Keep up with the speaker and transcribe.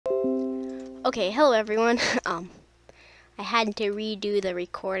Okay, hello everyone. I had to redo the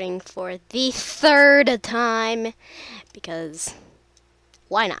recording for the third time because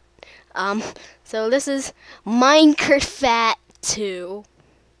why not? So this is Minecrfat 2.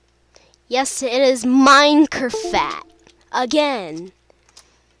 Yes, it is Minecrfat again.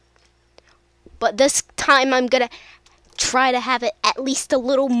 But this time I'm gonna try to have it at least a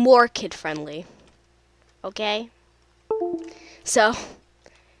little more kid-friendly. Okay? So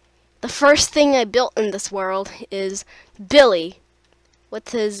the first thing I built in this world is Billy, with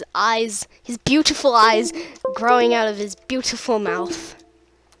his eyes, his beautiful eyes growing out of his beautiful mouth.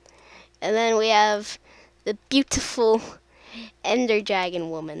 And then we have the beautiful Ender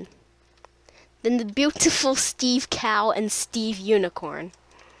Dragon woman. Then the beautiful Steve Cow and Steve Unicorn.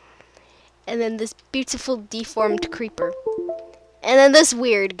 And then this beautiful deformed creeper. And then this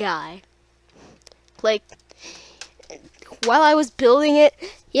weird guy. Like, while I was building it,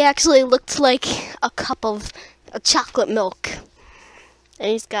 he actually looked like a cup of chocolate milk. And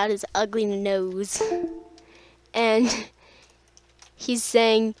he's got his ugly nose. And he's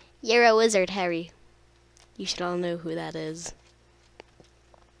saying, "You're a wizard, Harry." You should all know who that is.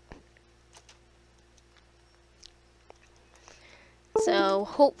 So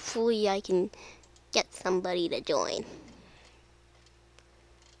hopefully I can get somebody to join.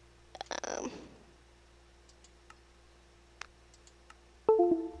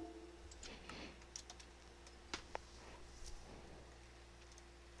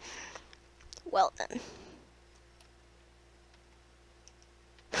 Well then.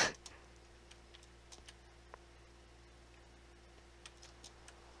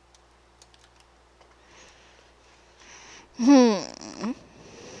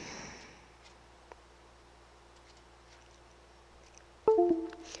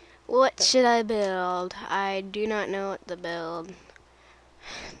 What should I build? I do not know what to build.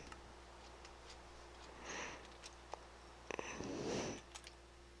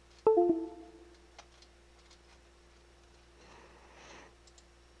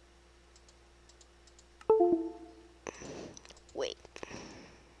 Wait.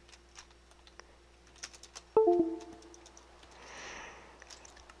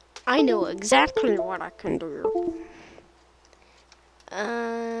 I know exactly what I can do.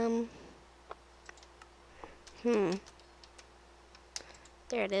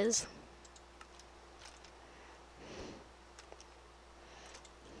 There it is.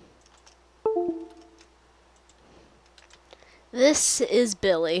 This is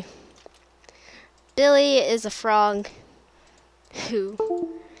Billy. Billy is a frog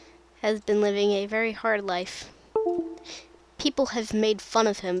who has been living a very hard life. People have made fun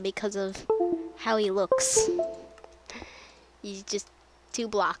of him because of how he looks. He's just 2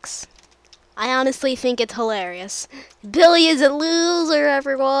 blocks. I honestly think it's hilarious. Billy is a loser,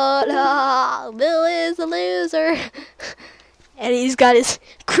 everyone. Ah, Billy is a loser. And he's got his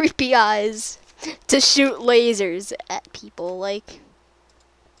creepy eyes to shoot lasers at people. Like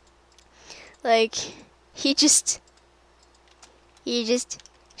he just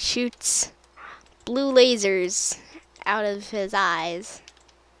shoots blue lasers out of his eyes.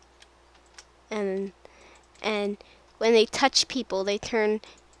 And when they touch people, they turn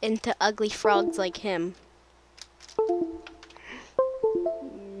into ugly frogs like him.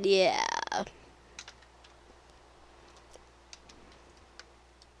 Yeah.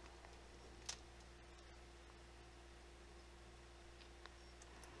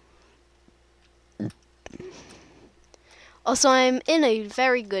 Also, I'm in a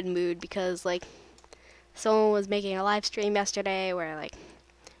very good mood because, like, someone was making a live stream yesterday where, like,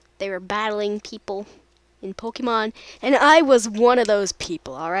 they were battling people in Pokemon, and I was one of those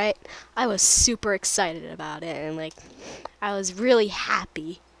people, alright? I was super excited about it, and, like, I was really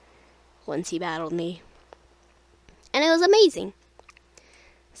happy once he battled me. And it was amazing.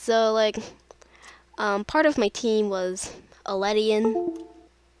 So, like, part of my team was Aledian.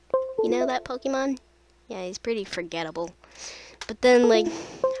 You know that Pokemon? Yeah, he's pretty forgettable. But then, like,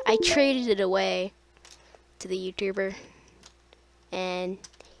 I traded it away to the YouTuber, and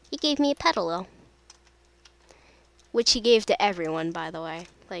he gave me a Petalil. Which he gave to everyone, by the way.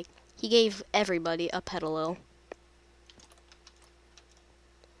 Like, he gave everybody a Petalil.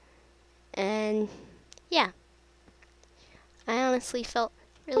 And, yeah. I honestly felt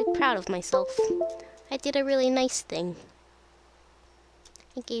really proud of myself. I did a really nice thing.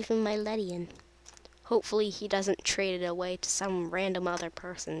 I gave him my Ledian. Hopefully he doesn't trade it away to some random other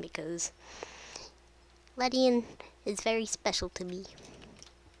person, because Ledian is very special to me.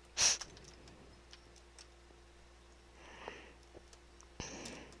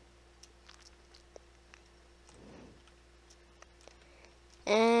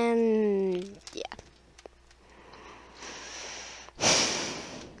 And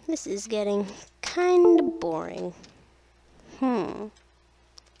This is getting kind of boring.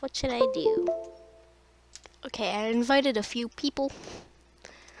 What should I do? Okay, I invited a few people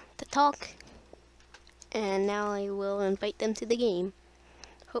to talk, and now I will invite them to the game.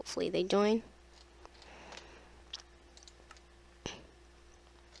 Hopefully they join.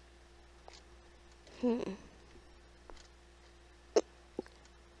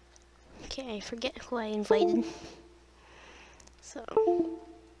 Okay, I forget who I invited. So.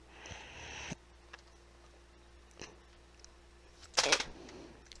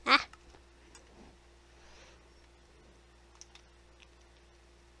 Ah.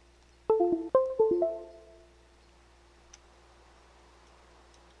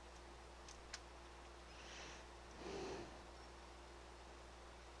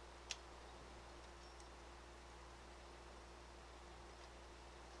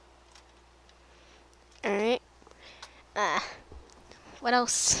 Alright. What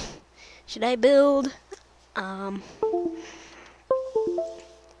else should I build?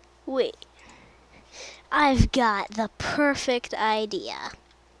 Wait. I've got the perfect idea.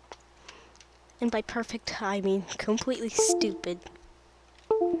 And by perfect, I mean completely stupid.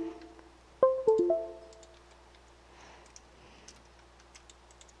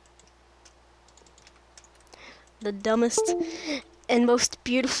 The dumbest and most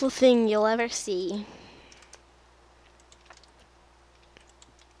beautiful thing you'll ever see.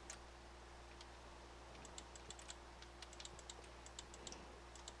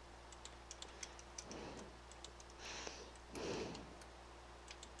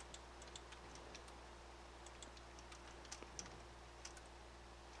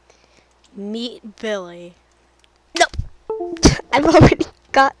 Meet Billy. Nope. I've already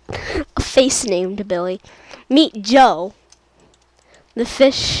got a face named Billy. Meet Joe, the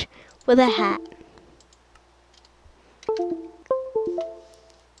fish with a hat.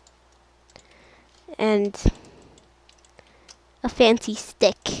 And a fancy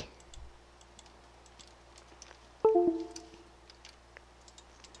stick.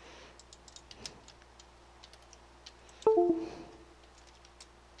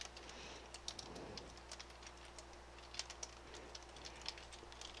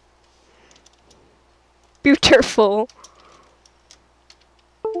 Beautiful.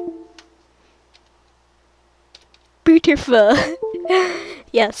 Beautiful.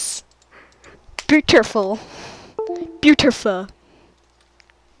 Yes. Beautiful. Beautiful.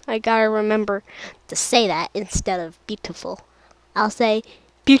 I gotta remember to say that instead of beautiful. I'll say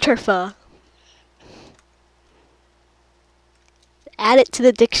beautiful. Add it to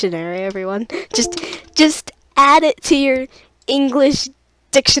the dictionary, everyone. Just add it to your English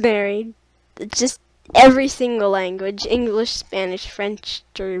dictionary. Just every single language, English, Spanish, French,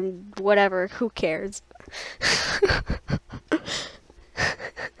 or whatever, who cares?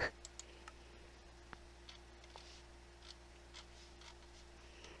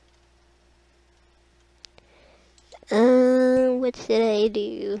 What should I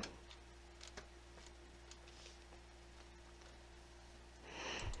do?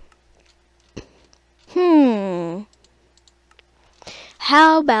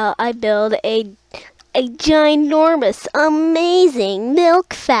 How about I build a ginormous, amazing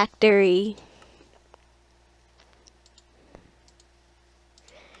milk factory?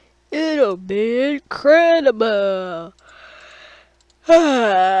 It'll be incredible.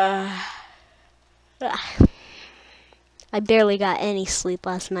 I barely got any sleep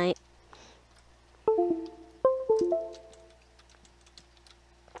last night.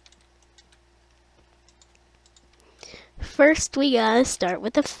 First, we gotta start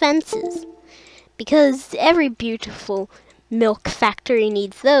with the fences, because every beautiful milk factory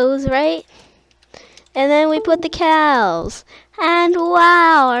needs those, right? And then we put the cows, and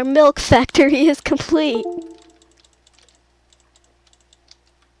wow, our milk factory is complete.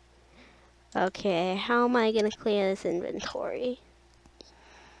 Okay, how am I gonna clear this inventory?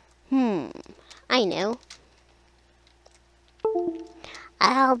 I know.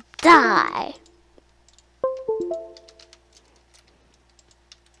 I'll die.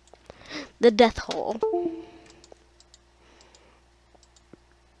 The death hole.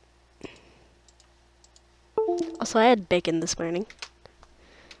 Also, I had bacon this morning.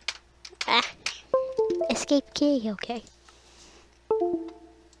 Escape key, okay.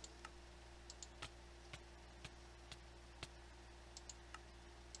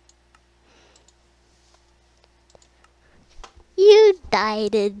 You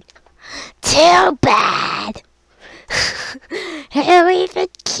died. Too bad. Who even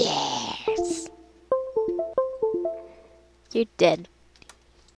cares? You're dead.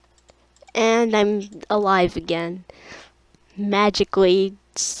 And I'm alive again. Magically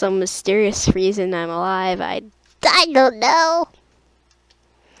some mysterious reason I'm alive. I don't know.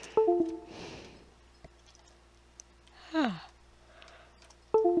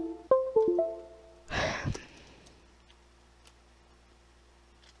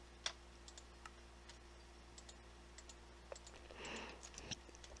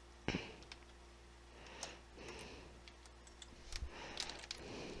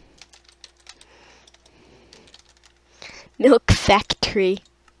 Milk factory.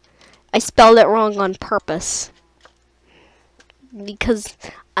 I spelled it wrong on purpose. Because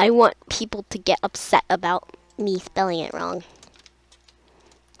I want people to get upset about me spelling it wrong.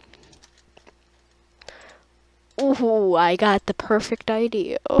 Ooh, I got the perfect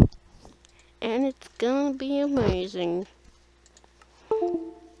idea. And it's gonna be amazing.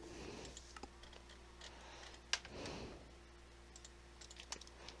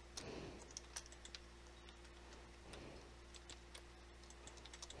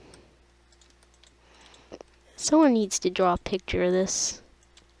 Someone needs to draw a picture of this.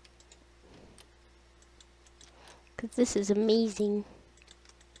 Because this is amazing.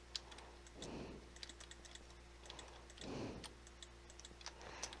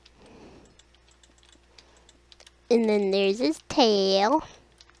 And then there's his tail.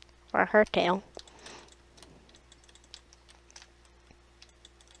 Or her tail.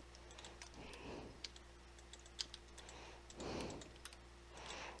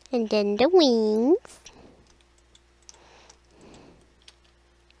 And then the wings.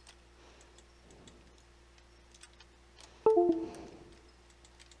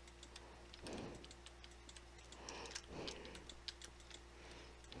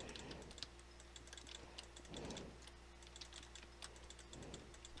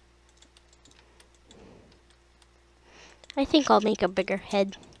 I think I'll make a bigger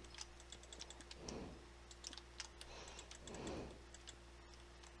head.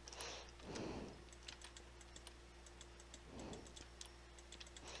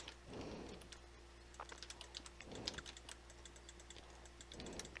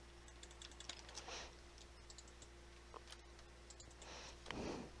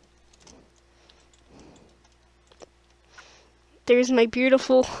 There's my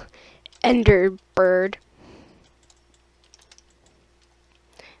beautiful ender bird.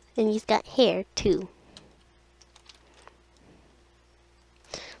 And he's got hair too.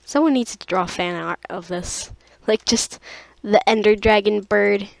 Someone needs to draw fan art of this. Like just the ender dragon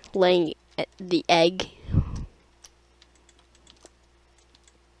bird laying the egg.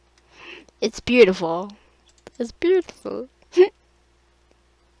 It's beautiful. It's beautiful.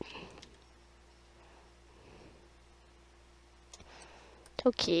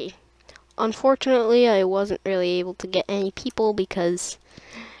 Okay. Unfortunately, I wasn't really able to get any people because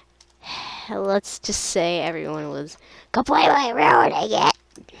let's just say everyone was completely ruining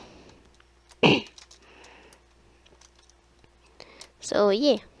it. So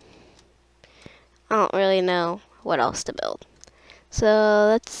yeah, I don't really know what else to build. So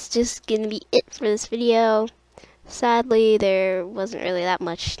that's just gonna be it for this video. Sadly, there wasn't really that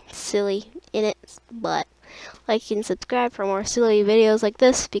much silly in it, but like and subscribe for more silly videos like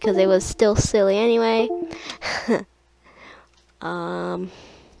this because it was still silly anyway.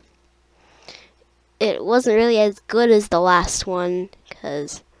 It wasn't really as good as the last one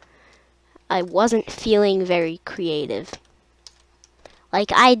because I wasn't feeling very creative.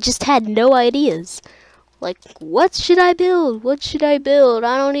 Like, I just had no ideas. Like, what should I build? What should I build?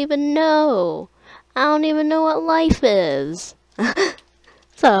 I don't even know. I don't even know what life is.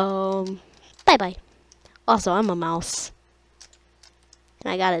 So, bye-bye. Also, I'm a mouse.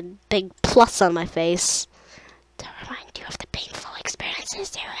 And I got a big plus on my face to remind you of the painful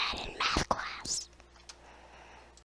experiences you had in math class.